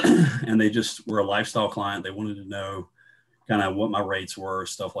 And they just were a lifestyle client. They wanted to know kind of what my rates were,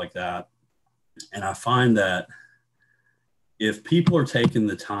 stuff like that. And I find that if people are taking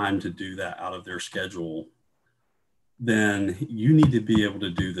the time to do that out of their schedule, then you need to be able to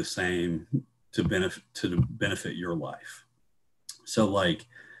do the same to benefit your life. So like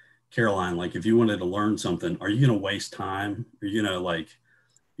Caroline, like if you wanted to learn something, are you going to waste time? Are you going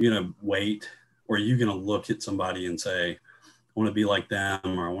to wait? Or are you going to look at somebody and say, I want to be like them,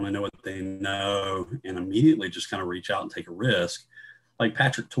 or I want to know what they know, and immediately just kind of reach out and take a risk? Like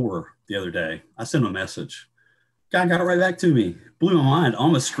Patrick Tour the other day, I sent him a message. Guy got it right back to me. Blew my mind. I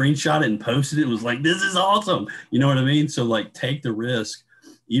almost screenshot it and posted it. It was like, this is awesome. You know what I mean? So like take the risk.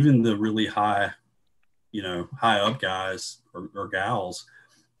 Even the really high up guys or gals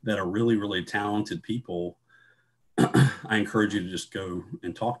that are really, really talented people, I encourage you to just go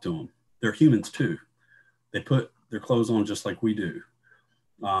and talk to them. They're humans too. They put their clothes on just like we do.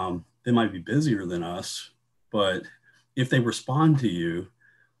 They might be busier than us, but if they respond to you,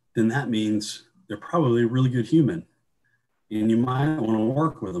 then that means they're probably a really good human. And you might want to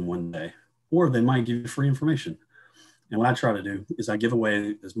work with them one day, or they might give you free information. And what I try to do is I give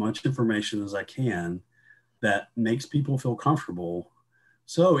away as much information as I can that makes people feel comfortable.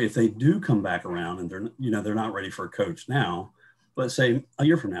 So if they do come back around and they're not ready for a coach now, but say a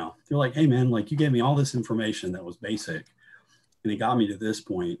year from now, they're like, hey man, like you gave me all this information that was basic and it got me to this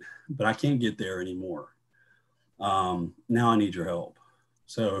point, but I can't get there anymore. Now I need your help.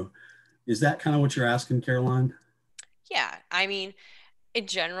 So is that kind of what you're asking, Caroline? Yeah, I mean, in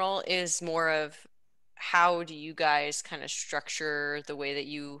general is more of how do you guys kind of structure the way that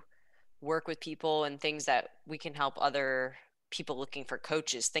you work with people and things that we can help other people looking for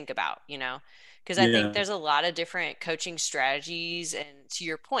coaches think about, because I think Yeah. there's a lot of different coaching strategies. And to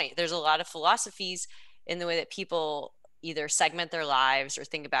your point, there's a lot of philosophies in the way that people either segment their lives or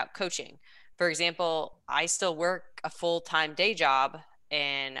think about coaching. For example, I still work a full-time day job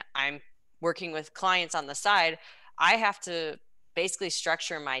and I'm working with clients on the side. I have to basically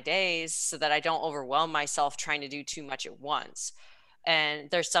structure my days so that I don't overwhelm myself trying to do too much at once. And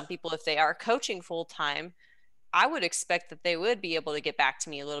there's some people, if they are coaching full time, I would expect that they would be able to get back to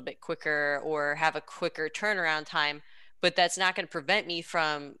me a little bit quicker or have a quicker turnaround time. But that's not going to prevent me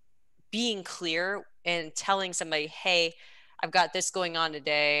from being clear and telling somebody, hey, I've got this going on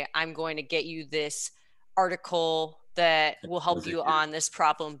today. I'm going to get you this article that will help you on this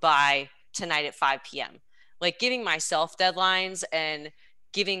problem by tonight at 5 p.m. Like giving myself deadlines and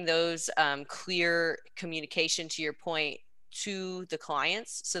giving those clear communication, to your point, to the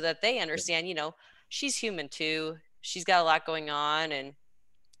clients so that they understand, she's human too. She's got a lot going on. And,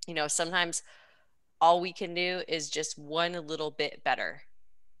 sometimes all we can do is just one little bit better.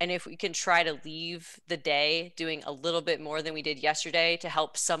 And if we can try to leave the day doing a little bit more than we did yesterday to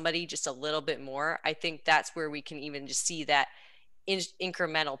help somebody just a little bit more, I think that's where we can even just see that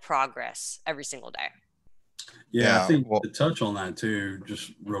incremental progress every single day. Yeah, I think to touch on that too,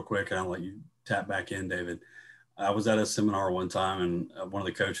 just real quick, and I'll let you tap back in, David. I was at a seminar one time and one of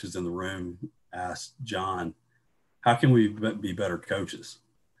the coaches in the room asked John, how can we be better coaches?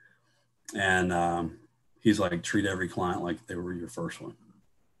 And he's like, treat every client like they were your first one.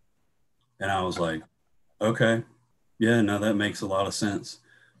 And I was like, okay, yeah, no, that makes a lot of sense.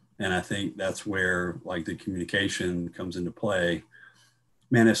 And I think that's where like the communication comes into play.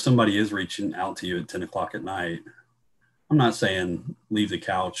 Man, if somebody is reaching out to you at 10 o'clock at night, I'm not saying leave the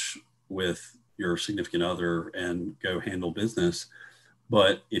couch with your significant other and go handle business.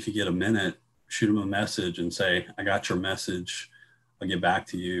 But if you get a minute, shoot them a message and say, I got your message. I'll get back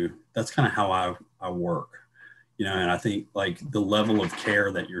to you. That's kind of how I work. And I think like the level of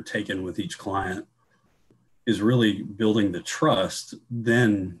care that you're taking with each client is really building the trust.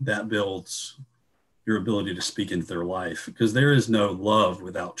 Then that builds your ability to speak into their life, because there is no love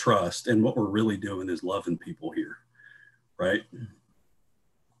without trust. And what we're really doing is loving people here. Right.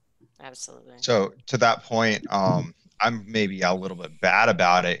 Absolutely. So to that point, I'm maybe a little bit bad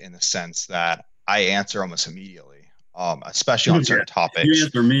about it in the sense that I answer almost immediately. Especially on certain topics. You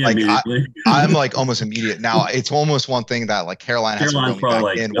answer me like immediately. I'm like almost immediate. Now it's almost one thing that like Caroline has to reel me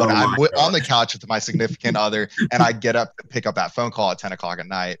back in when I'm on the couch with my significant other and I get up to pick up that phone call at 10 o'clock at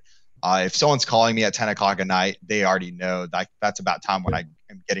night. If someone's calling me at 10 o'clock at night, they already know that that's about time when I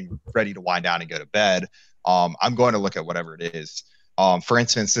am getting ready to wind down and go to bed. I'm going to look at whatever it is. For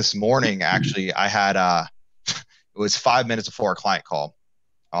instance, this morning, actually, I had it was 5 minutes before a client call.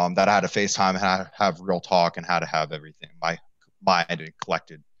 That I had to FaceTime, had to have real talk, and how to have everything my mind and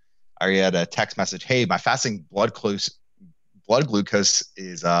collected. I had a text message, hey, my fasting blood glucose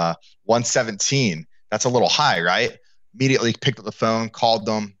is 117. That's a little high, right? Immediately picked up the phone, called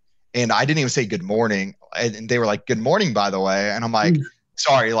them, and I didn't even say good morning. And they were like, good morning, by the way. And I'm like,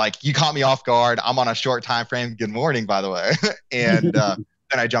 sorry, like you caught me off guard. I'm on a short time frame. Good morning, by the way. And then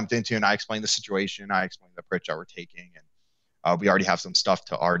I jumped into and I explained the situation. I explained the approach that we're taking, and we already have some stuff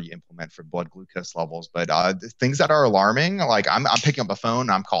to already implement for blood glucose levels, but things that are alarming, like I'm picking up the phone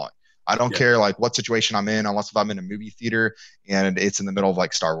and I'm calling. I don't care like what situation I'm in, unless if I'm in a movie theater and it's in the middle of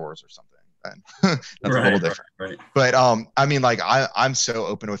like Star Wars or something. Then that's a little different. Right. But I mean, like I'm so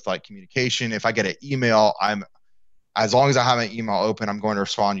open with like communication. If I get an email, as long as I have an email open, I'm going to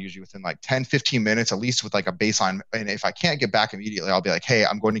respond usually within like 10, 15 minutes, at least with like a baseline. And if I can't get back immediately, I'll be like, hey,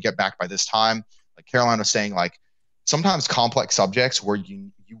 I'm going to get back by this time. Like Caroline was saying, like, sometimes complex subjects where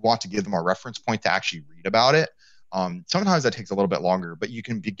you want to give them a reference point to actually read about it. Sometimes that takes a little bit longer, but you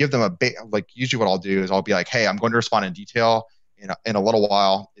can give them like usually what I'll do is I'll be like, hey, I'm going to respond in detail in a little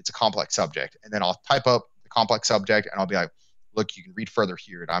while. It's a complex subject. And then I'll type up the complex subject and I'll be like, look, you can read further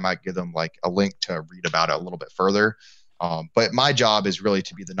here. And I might give them like a link to read about it a little bit further. But my job is really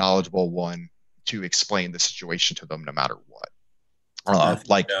to be the knowledgeable one to explain the situation to them no matter what.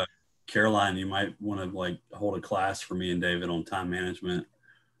 Caroline, you might want to like hold a class for me and David on time management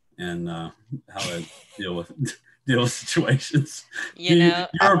and how to deal with situations.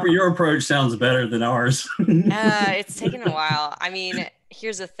 Your approach sounds better than ours. It's taken a while. I mean,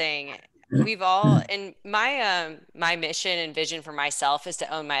 here's the thing. We've all, and my mission and vision for myself is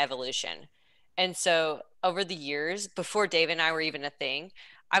to own my evolution. And so over the years, before David and I were even a thing,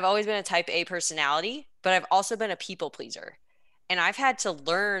 I've always been a type A personality, but I've also been a people pleaser. And I've had to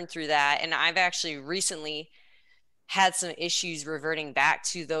learn through that. And I've actually recently had some issues reverting back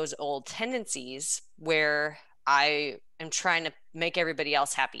to those old tendencies where I am trying to make everybody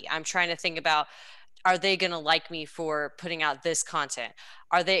else happy. I'm trying to think about, are they going to like me for putting out this content?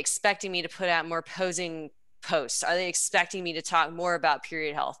 Are they expecting me to put out more posing posts? Are they expecting me to talk more about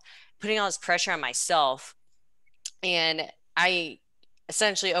period health? Putting all this pressure on myself. And I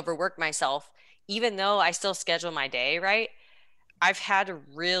essentially overworked myself, even though I still schedule my day, right? I've had to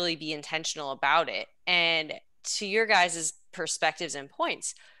really be intentional about it. And to your guys' perspectives and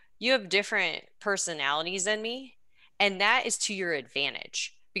points, you have different personalities than me, and that is to your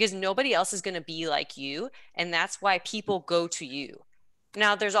advantage because nobody else is going to be like you, and that's why people go to you.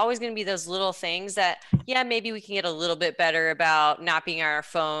 Now, there's always going to be those little things that, yeah, maybe we can get a little bit better about not being on our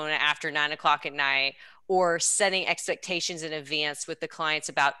phone after 9 o'clock at night, or setting expectations in advance with the clients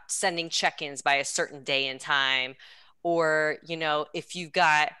about sending check-ins by a certain day and time. Or, if you've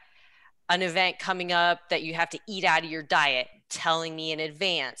got an event coming up that you have to eat out of your diet, telling me in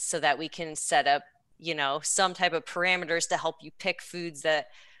advance so that we can set up, some type of parameters to help you pick foods that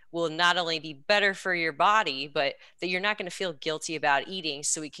will not only be better for your body, but that you're not going to feel guilty about eating,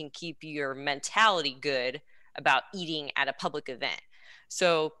 so we can keep your mentality good about eating at a public event.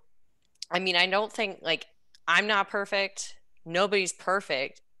 So, I mean, I don't think, like, I'm not perfect. Nobody's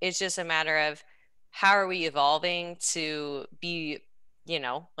perfect. It's just a matter of how are we evolving to be,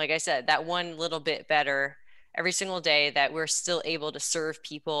 like I said, that one little bit better every single day, that we're still able to serve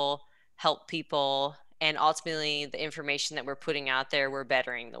people, help people, and ultimately the information that we're putting out there, we're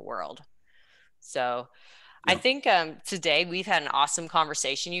bettering the world. So I think today we've had an awesome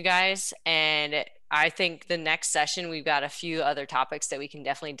conversation, you guys. And I think the next session, we've got a few other topics that we can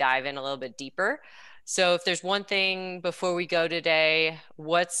definitely dive in a little bit deeper. So if there's one thing before we go today,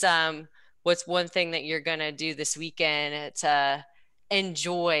 what's one thing that you're going to do this weekend to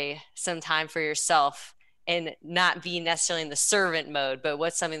enjoy some time for yourself and not be necessarily in the servant mode, but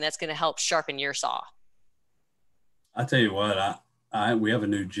what's something that's going to help sharpen your saw? I tell you what, we have a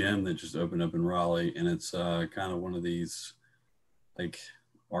new gym that just opened up in Raleigh, and it's kind of one of these like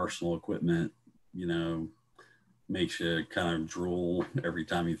arsenal equipment, makes you kind of drool every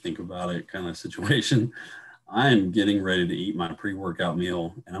time you think about it kind of situation. I'm getting ready to eat my pre-workout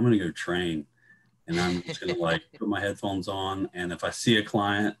meal, and I'm going to go train. And I'm just going to like put my headphones on, and if I see a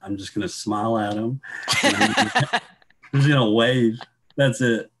client, I'm just going to smile at them. I'm just going to wave. That's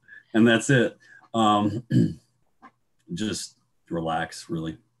it. And that's it. Just relax,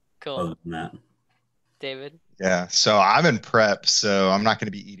 really. Cool. Other than that. David? Yeah, so I'm in prep, so I'm not going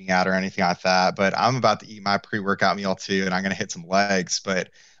to be eating out or anything like that, but I'm about to eat my pre-workout meal too, and I'm going to hit some legs. But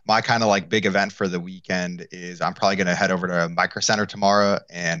my kind of like big event for the weekend is I'm probably going to head over to Micro Center tomorrow,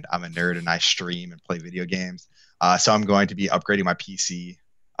 and I'm a nerd and I stream and play video games. So I'm going to be upgrading my PC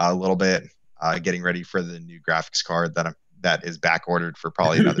a little bit, getting ready for the new graphics card that is back ordered for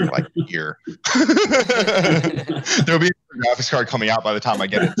probably another like year. There'll be a graphics card coming out by the time I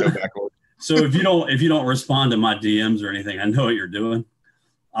get it back ordered. So if you don't respond to my DMs or anything, I know what you're doing.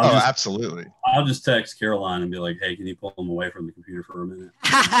 Absolutely. I'll just text Caroline and be like, "Hey, can you pull them away from the computer for a minute?"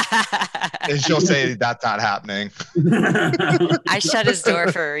 And she'll say that's not happening. I shut his door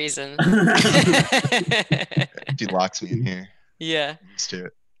for a reason. She locks me in here. Yeah. I'm used to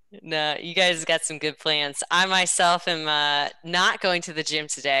it. No, you guys got some good plans. I myself am not going to the gym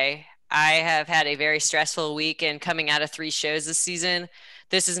today. I have had a very stressful week and coming out of 3 shows this season.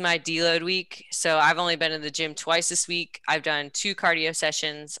 This is my deload week. So I've only been in the gym twice this week. I've done 2 cardio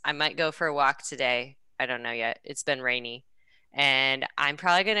sessions. I might go for a walk today. I don't know yet. It's been rainy. And I'm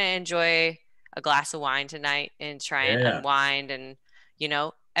probably going to enjoy a glass of wine tonight and try and unwind and,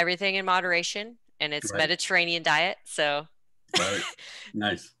 everything in moderation. And it's Mediterranean diet. So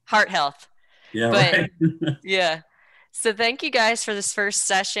nice. Heart health. Yeah. Right. Yeah. So thank you guys for this first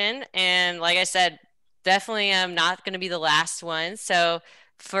session. And like I said, definitely I'm not going to be the last one. So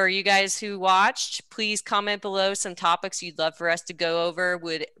for you guys who watched, please comment below some topics you'd love for us to go over.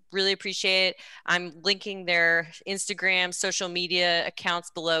 Would really appreciate it. I'm linking their Instagram, social media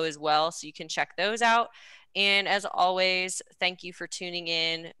accounts below as well, so you can check those out. And as always, thank you for tuning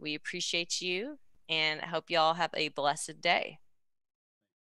in. We appreciate you, and I hope you all have a blessed day.